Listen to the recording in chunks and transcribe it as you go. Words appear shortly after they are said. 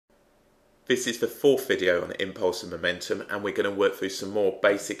This is the fourth video on impulse and momentum, and we're going to work through some more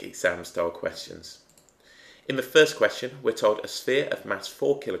basic exam style questions. In the first question, we're told a sphere of mass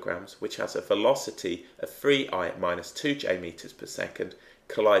 4 kilograms, which has a velocity of 3I minus 2j meters per second,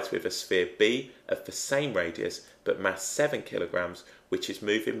 collides with a sphere B of the same radius but mass 7 kilograms, which is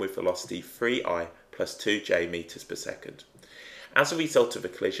moving with velocity 3I plus 2j meters per second. As a result of the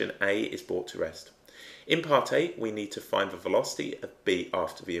collision, A is brought to rest. In part A, we need to find the velocity of B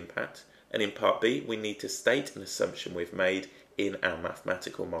after the impact, and in part B, we need to state an assumption we've made in our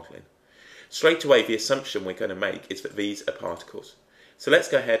mathematical modelling. Straight away, the assumption we're going to make is that these are particles. So let's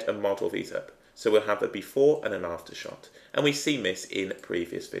go ahead and model these up. So we'll have a before and an after shot, and we've seen this in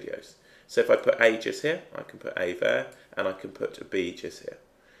previous videos. So if I put A just here, I can put A there, and I can put B just here.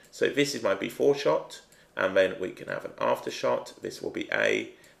 So this is my before shot, and then we can have an after shot. This will be A,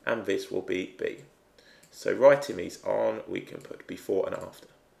 and this will be B. So writing these on, we can put before and after.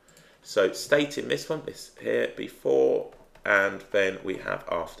 So stating this one, this here, before, and then we have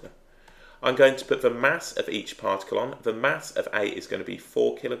after. I'm going to put the mass of each particle on. The mass of A is going to be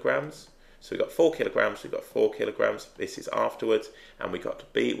 4 kilograms. So we've got 4 kilograms, we've got 4 kilograms. This is afterwards, and we got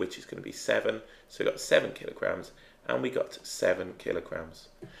B, which is going to be 7. So we've got 7 kilograms, and we got 7 kilograms.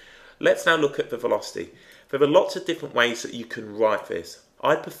 Let's now look at the velocity. There are lots of different ways that you can write this.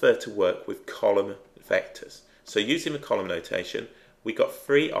 I prefer to work with column vectors. So using the column notation, we got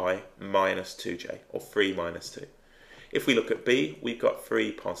 3I minus 2j, or 3 minus 2. If we look at B, we've got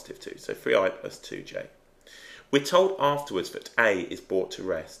 3 positive 2, so 3I plus 2j. We're told afterwards that A is brought to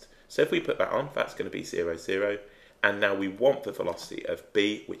rest. So if we put that on, that's going to be 0, 0. And now we want the velocity of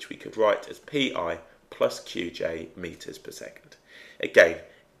B, which we could write as Pi plus qj meters per second. Again,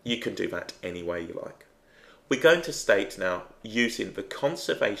 you can do that any way you like. We're going to state now, using the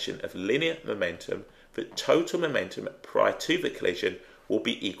conservation of linear momentum, that total momentum prior to the collision will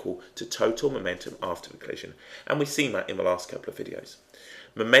be equal to total momentum after the collision. And we've seen that in the last couple of videos.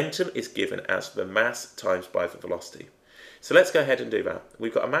 Momentum is given as the mass times by the velocity. So let's go ahead and do that.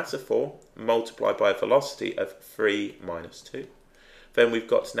 We've got a mass of 4 multiplied by a velocity of 3 minus 2. Then we've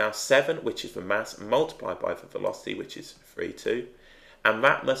got now 7, which is the mass, multiplied by the velocity, which is 3, 2. And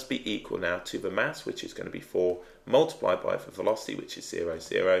that must be equal now to the mass, which is going to be 4, multiplied by the velocity, which is 0,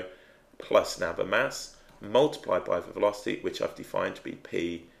 0, plus now the mass, multiplied by the velocity, which I've defined to be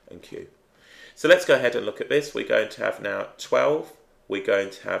P and Q. So let's go ahead and look at this. We're going to have now 12, we're going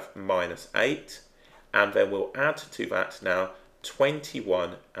to have minus 8, and then we'll add to that now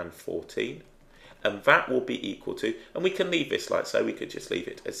 21 and 14. And that will be equal to, and we can leave this like so, we could just leave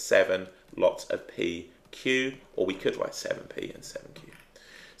it as 7 lots of P, Q, or we could write 7P and 7Q.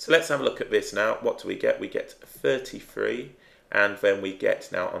 So let's have a look at this now. What do we get? We get 33, and then we get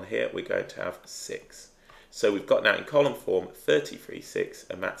now on here, we're going to have 6. So we've got now in column form 33, 6,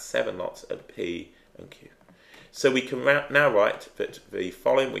 and that's 7 lots of P and Q. So we can now write that the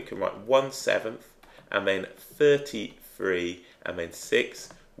following, we can write 1/7, and then 33, and then 6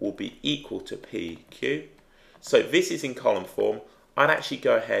 will be equal to PQ. So this is in column form. I'd actually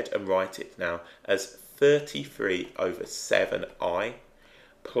go ahead and write it now as 33 over 7I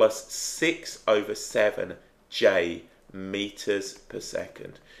plus 6 over 7J meters per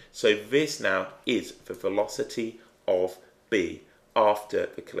second. So this now is the velocity of B after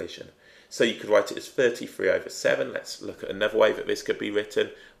the collision. So you could write it as 33 over 7. Let's look at another way that this could be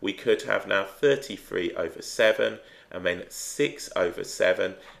written. We could have now 33 over 7 and then 6 over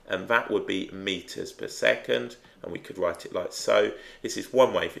 7, and that would be meters per second, and we could write it like so. This is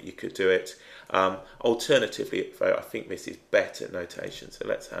one way that you could do it. Alternatively, though, I think this is better notation. So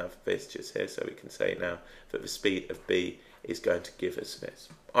let's have this just here so we can say now that the speed of B is going to give us this.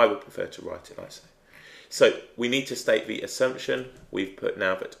 I would prefer to write it like so. So we need to state the assumption. We've put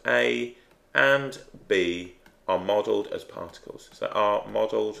now that A and B are modelled as particles. So are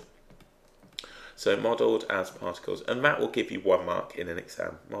modelled. So modelled as particles, and that will give you 1 mark in an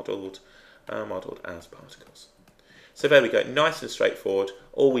exam. Modelled as particles. So there we go, nice and straightforward.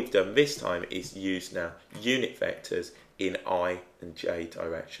 All we've done this time is use now unit vectors in I and J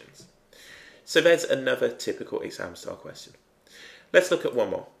directions. So there's another typical exam style question. Let's look at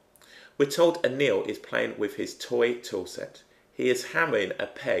one more. We're told Anil is playing with his toy tool set. He is hammering a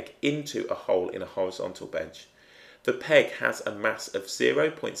peg into a hole in a horizontal bench. The peg has a mass of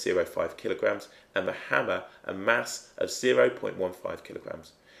 0.05 kilograms and the hammer a mass of 0.15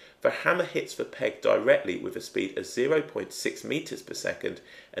 kilograms. The hammer hits the peg directly with a speed of 0.6 meters per second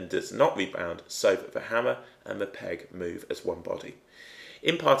and does not rebound, so that the hammer and the peg move as one body.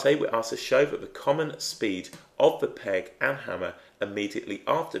 In part A, we're asked to show that the common speed of the peg and hammer immediately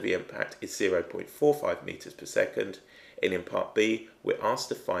after the impact is 0.45 meters per second. and in part B, we're asked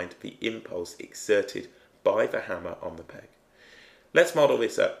to find the impulse exerted by the hammer on the peg. Let's model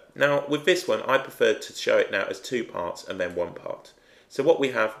this up. Now, with this one, I prefer to show it now as two parts and then one part. So what we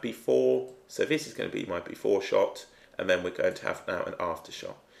have before, so this is going to be my before shot, and then we're going to have now an after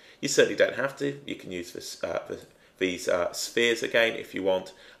shot. You certainly don't have to. You can use these spheres again if you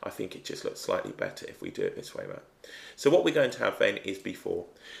want. I think it just looks slightly better if we do it this way around. So what we're going to have then is before.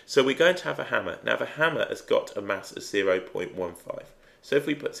 So we're going to have a hammer. Now the hammer has got a mass of 0.15. So if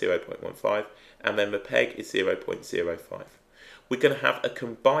we put 0.15 and then the peg is 0.05, we're going to have a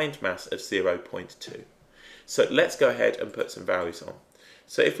combined mass of 0.2. So let's go ahead and put some values on.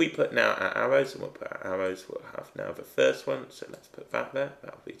 So if we put now our arrows, and we'll put our arrows, we'll have now the first one, so let's put that there,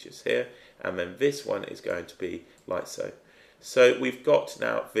 that'll be just here, and then this one is going to be like so. So we've got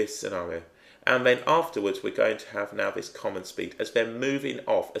now this scenario, and then afterwards we're going to have now this common speed as they're moving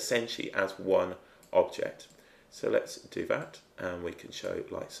off essentially as one object. So let's do that, and we can show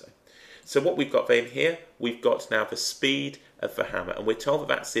like so. So what we've got then here, we've got now the speed of the hammer, and we're told that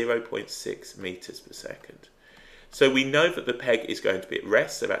that's 0.6 meters per second. So we know that the peg is going to be at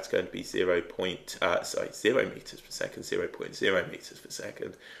rest, so that's going to be 0 meters per second, 0.0 meters per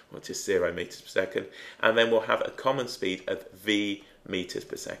second, or just 0 meters per second, and then we'll have a common speed of v meters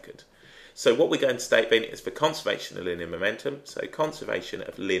per second. So what we're going to state then is for conservation of linear momentum, so conservation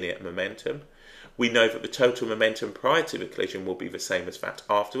of linear momentum. We know that the total momentum prior to the collision will be the same as that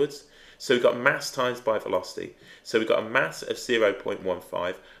afterwards. So we've got mass times by velocity. So we've got a mass of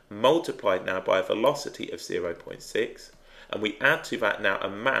 0.15 multiplied now by a velocity of 0.6. And we add to that now a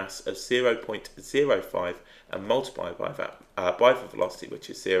mass of 0.05 and multiply by that by the velocity, which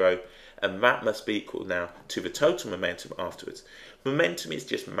is 0. And that must be equal now to the total momentum afterwards. Momentum is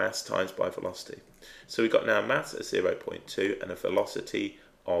just mass times by velocity. So we've got now a mass of 0.2 and a velocity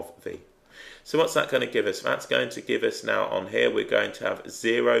of v. So what's that going to give us? That's going to give us now on here, we're going to have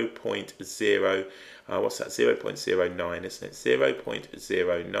 0.0, what's that, 0.09, isn't it?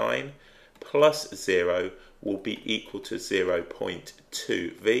 0.09 plus 0 will be equal to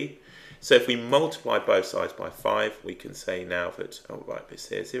 0.2v. So if we multiply both sides by 5, we can say now that, oh right, this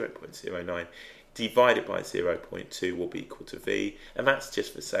here, 0.09 divided by 0.2 will be equal to v, and that's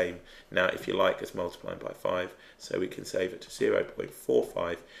just the same now, if you like, as multiplying by 5. So we can say that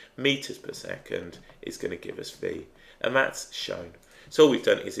 0.45 meters per second is going to give us v, and that's shown. So all we've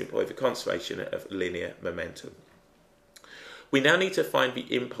done is employ the conservation of linear momentum. We now need to find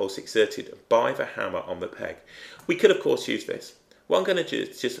the impulse exerted by the hammer on the peg. We could of course use this. What I'm going to do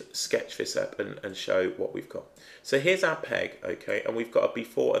is just sketch this up and show what we've got. So here's our peg, okay, and we've got a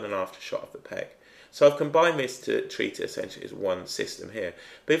before and an after shot of the peg. So I've combined this to treat it essentially as one system here.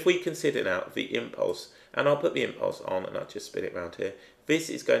 But if we consider now the impulse, and I'll put the impulse on and I'll just spin it around here, this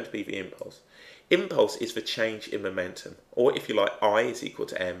is going to be the impulse. Impulse is the change in momentum, or if you like, I is equal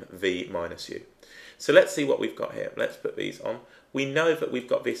to mv minus u. So let's see what we've got here. Let's put these on. We know that we've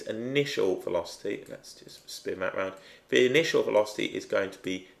got this initial velocity. Let's just spin that round. The initial velocity is going to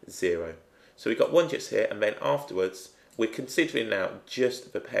be 0. So we've got one just here, and then afterwards, we're considering now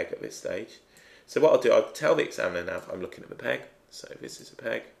just the peg at this stage. So what I'll do, I'll tell the examiner now if I'm looking at the peg. So this is a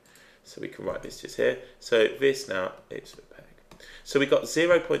peg. So we can write this just here. So this now is the peg. So we got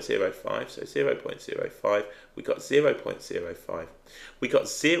 0.05, so 0.05, we got 0.05. We got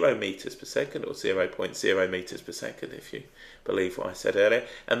 0 meters per second, or 0.0 meters per second, if you believe what I said earlier.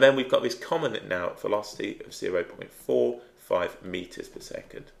 And then we've got this common now velocity of 0.45 meters per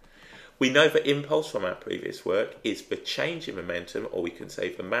second. We know the impulse from our previous work is the change in momentum, or we can say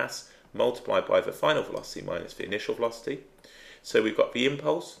the mass multiplied by the final velocity minus the initial velocity. So we've got the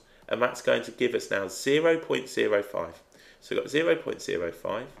impulse, and that's going to give us now 0.05. So we've got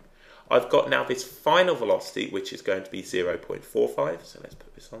 0.05. I've got now this final velocity, which is going to be 0.45. So let's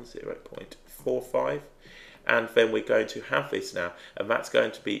put this on, 0.45. And then we're going to have this now, and that's going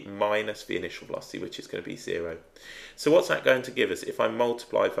to be minus the initial velocity, which is going to be 0. So what's that going to give us? If I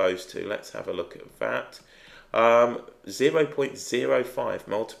multiply those two, let's have a look at that. 0.05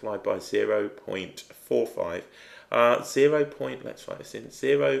 multiplied by 0.45. Let's write this in,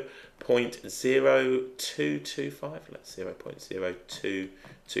 0.0225, let's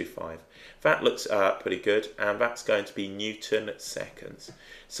 0.0225. That looks pretty good, and that's going to be Newton seconds.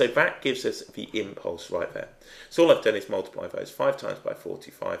 So that gives us the impulse right there. So all I've done is multiply those. 5 times by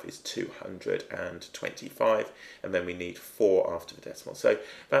 45 is 225, and then we need 4 after the decimal. So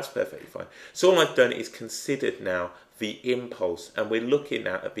that's perfectly fine. So all I've done is considered now the impulse, and we're looking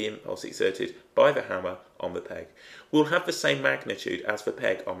now at the impulse exerted by the hammer on the peg. We'll have the same magnitude as the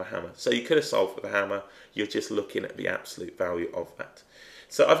peg on the hammer. So you could have solved for the hammer, you're just looking at the absolute value of that.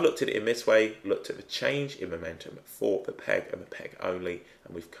 So I've looked at it in this way, looked at the change in momentum for the peg and the peg only,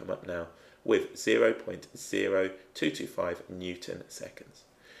 and we've come up now with 0.0225 Newton seconds.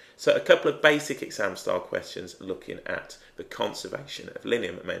 So a couple of basic exam style questions looking at the conservation of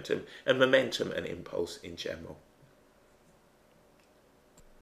linear momentum and impulse in general.